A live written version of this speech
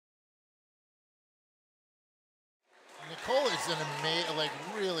Nicole is an amazing, like,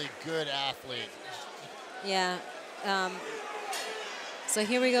 really good athlete. Yeah. So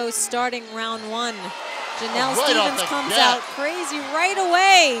here we go, starting round one. Janell Stevens comes out crazy right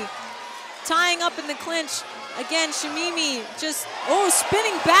away, tying up in the clinch. Again, Scimeme just,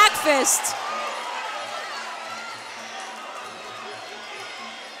 spinning back fist.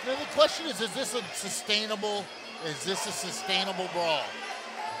 Now the question is this a sustainable brawl?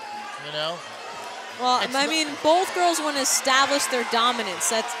 You know? Well, I mean, both girls want to establish their dominance.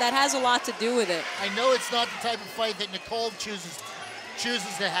 That has a lot to do with it. I know it's not the type of fight that Nicole chooses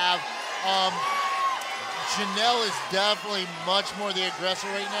to have. Janell is definitely much more the aggressor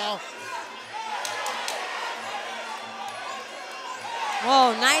right now.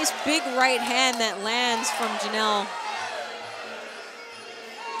 Whoa, nice big right hand that lands from Janell.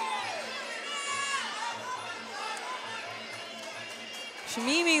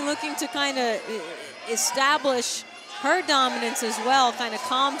 Scimeme looking to kind of establish her dominance as well, kind of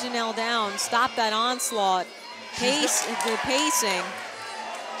calm Janell down, stop that onslaught, the pacing.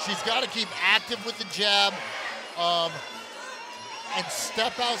 She's got to keep active with the jab and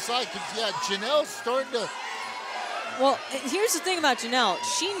step outside, because, yeah, Janell's starting to... Well, here's the thing about Janell.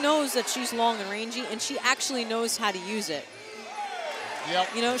 She knows that she's long and rangy, and she actually knows how to use it.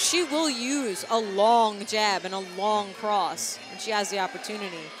 Yep. You know, she will use a long jab and a long cross when she has the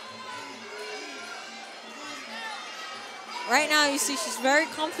opportunity. Right now, you see she's very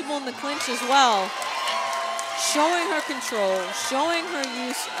comfortable in the clinch as well, showing her control, showing her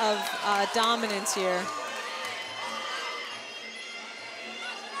use of dominance here.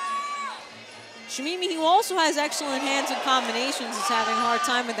 Scimeme, who also has excellent hands and combinations, is having a hard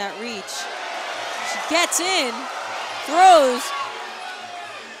time with that reach. She gets in, throws.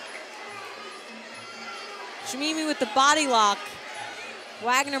 Scimeme with the body lock.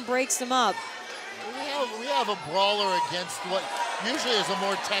 Wagner breaks them up. We have a brawler against what usually is a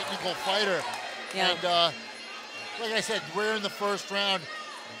more technical fighter. Yeah. And like I said, we're in the first round.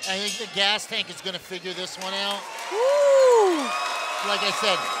 I think the gas tank is going to figure this one out. Woo! Like I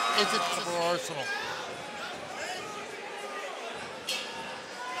said, it's a arsenal.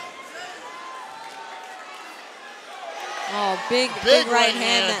 Oh, big right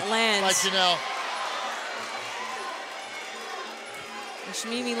hand that lands. By Janell. And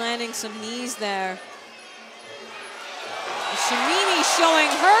Scimeme landing some knees there. Scimeme showing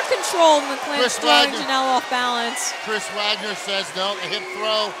her control in the clinch, throwing Janell off balance. Chris Wagner says no, a hip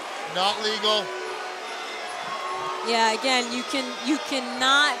throw, not legal. Yeah, again, you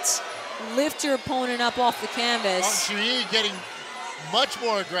cannot lift your opponent up off the canvas. Scimeme getting much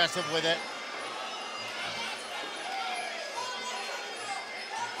more aggressive with it.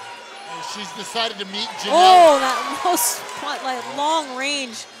 She's decided to meet Janell. Oh, that most long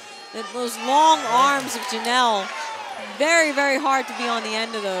range, those long arms of Janell. Very, very hard to be on the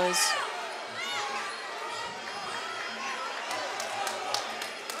end of those.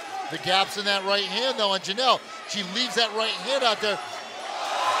 The gaps in that right hand, though, on Janell. She leaves that right hand out there.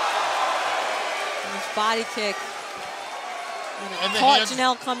 Nice body kick. And caught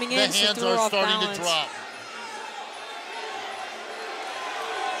Janell coming in. The hands are starting to drop.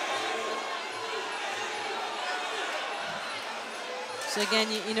 So again,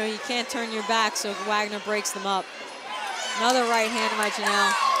 you know, you can't turn your back, so Wagner breaks them up. Another right hand by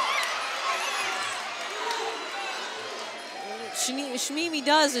Janell. Scimeme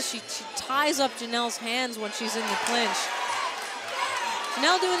does is she ties up Janell's hands when she's in the clinch.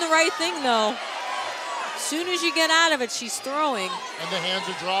 Janell doing the right thing, though. As soon as you get out of it, she's throwing. And the hands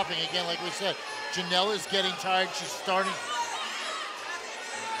are dropping. Again, like we said, Janell is getting tired. She's starting.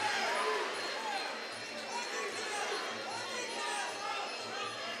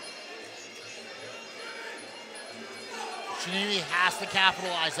 Scimeme has to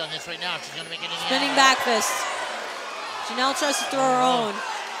capitalize on this right now. She's going to make it an spinning back fist. Janell tries to throw her own.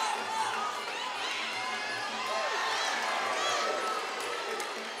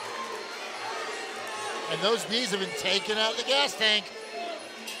 And those knees have been taken out of the gas tank.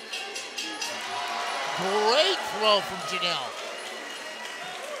 Great throw from Janell.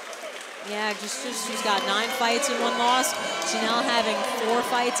 Yeah, just she's got 9 fights and 1 loss. Janell having 4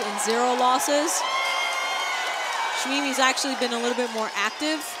 fights and 0 losses. Scimeme's actually been a little bit more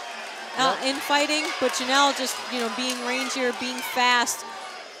active in fighting, but Janell just, you know, being rangier, being fast.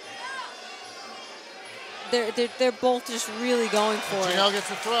 They're both just really going for it. Janell gets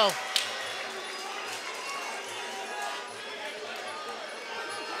the throw.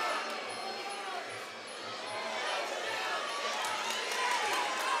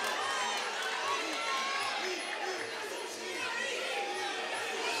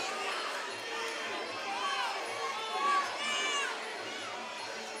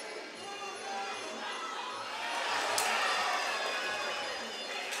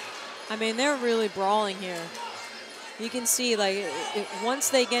 I mean, they're really brawling here. You can see, like, once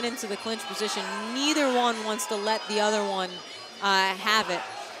they get into the clinch position, neither one wants to let the other one have it.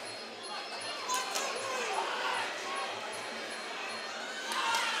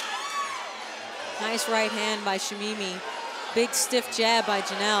 Nice right hand by Scimeme. Big stiff jab by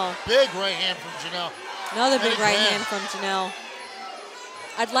Janell. Big right hand from Janell. Another big right hand from Janell.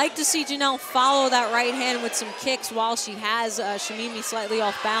 I'd like to see Janell follow that right hand with some kicks while she has Scimeme slightly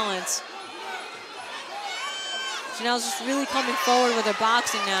off balance. Janell's just really coming forward with her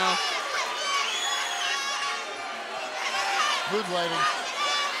boxing now. Mood lighting.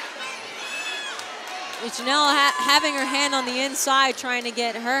 Janell having her hand on the inside, trying to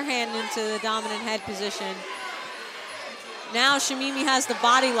get her hand into the dominant head position. Now Scimeme has the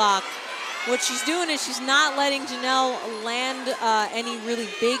body lock. What she's doing is she's not letting Janell land any really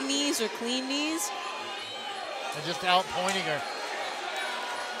big knees or clean knees. And just out pointing her.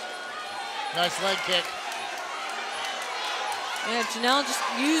 Nice leg kick. Yeah, Janell just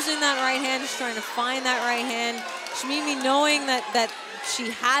using that right hand, just trying to find that right hand. Scimeme knowing that she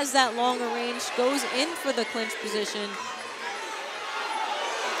has that longer range, goes in for the clinch position.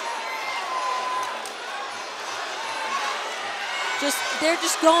 They're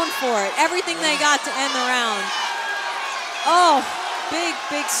just going for it. Everything they got to end the round. Oh, big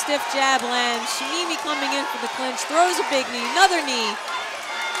stiff jab lands. Scimeme coming in for the clinch, throws a big knee, another knee.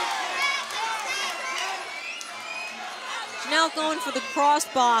 Janell going for the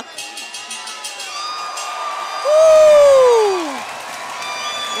crossblock. Woo!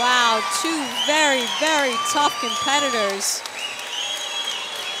 Wow, two very, very tough competitors.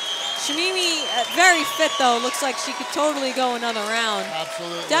 Scimeme, very fit though. Looks like she could totally go another round.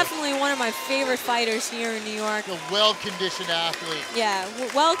 Absolutely. Definitely one of my favorite fighters here in New York. A well-conditioned athlete. Yeah,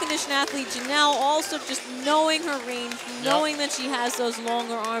 well-conditioned athlete. Janell also just knowing her range, knowing that she has those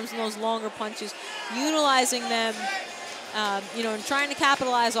longer arms and those longer punches, utilizing them, you know, and trying to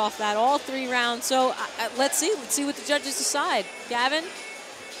capitalize off that all 3 rounds. So let's see what the judges decide. Gavin?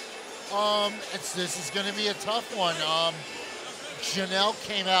 This is going to be a tough one. Janell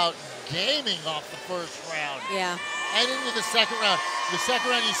came out gaming off the first round. Yeah. And into the second round. The second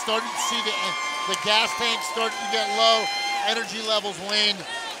round, you started to see the gas tank started to get low, energy levels waned,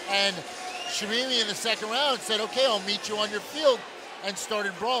 and Scimeme in the second round said, okay, I'll meet you on your field, and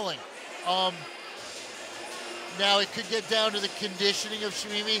started brawling. Now it could get down to the conditioning of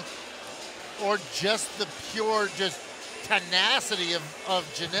Scimeme or just the pure tenacity of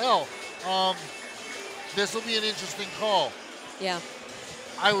Janell. This will be an interesting call. Yeah.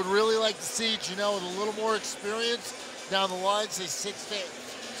 I would really like to see Janell with a little more experience down the line, say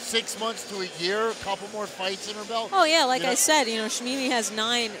 6 months to a year, a couple more fights in her belt. Oh yeah, like I said, you know, Scimeme has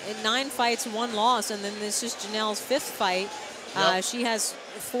nine fights, 1 loss, and then this is Janell's 5th fight. Yep. She has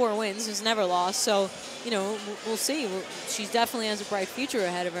 4 wins, has never lost. So, you know, we'll see. She definitely has a bright future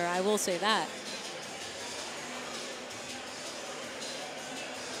ahead of her. I will say that.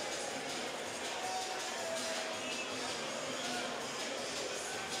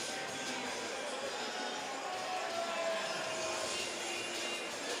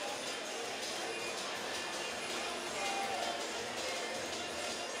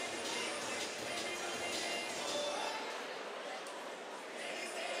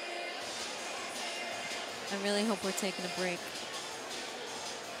 I really hope we're taking a break.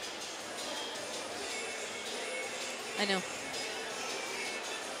 I know. We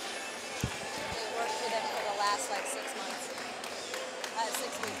worked with them for the last, like, 6 months.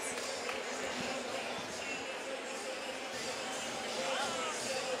 6 weeks.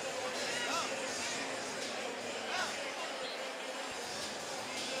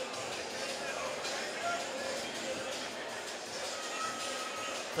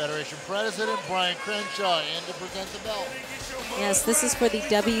 Federation President Brian Crenshaw in to present the belt. Yes, this is for the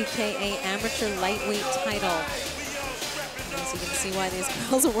WKA Amateur Lightweight title. As you can see why these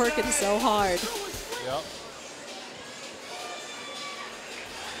girls are working so hard. Yep.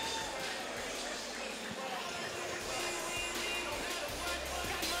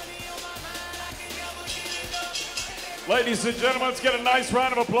 Ladies and gentlemen, let's get a nice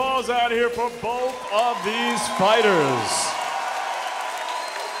round of applause out here for both of these fighters.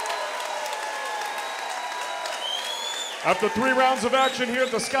 After 3 rounds of action here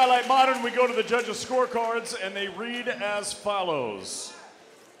at the Skylight Modern, we go to the judges' scorecards, and they read as follows.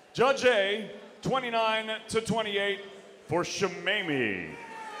 Judge A, 29-28 for Scimeme.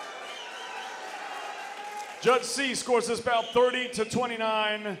 Judge C scores this bout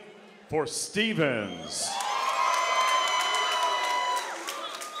 30-29 for Stevens.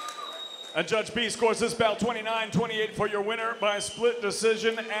 And Judge B scores this bout 29-28 for your winner by split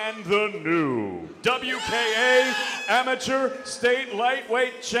decision and the new WKA Amateur State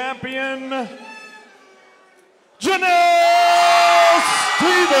Lightweight Champion, Janell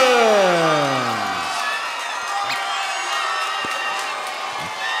Stevens.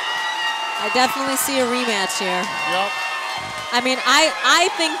 I definitely see a rematch here. Yep. I mean, I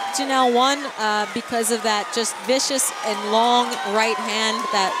think Janell won because of that just vicious and long right hand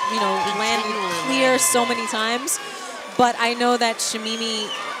that, you know, landed clear so many times. But I know that Scimeme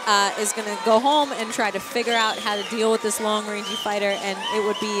is going to go home and try to figure out how to deal with this long-rangey fighter, and it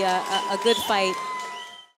would be a good fight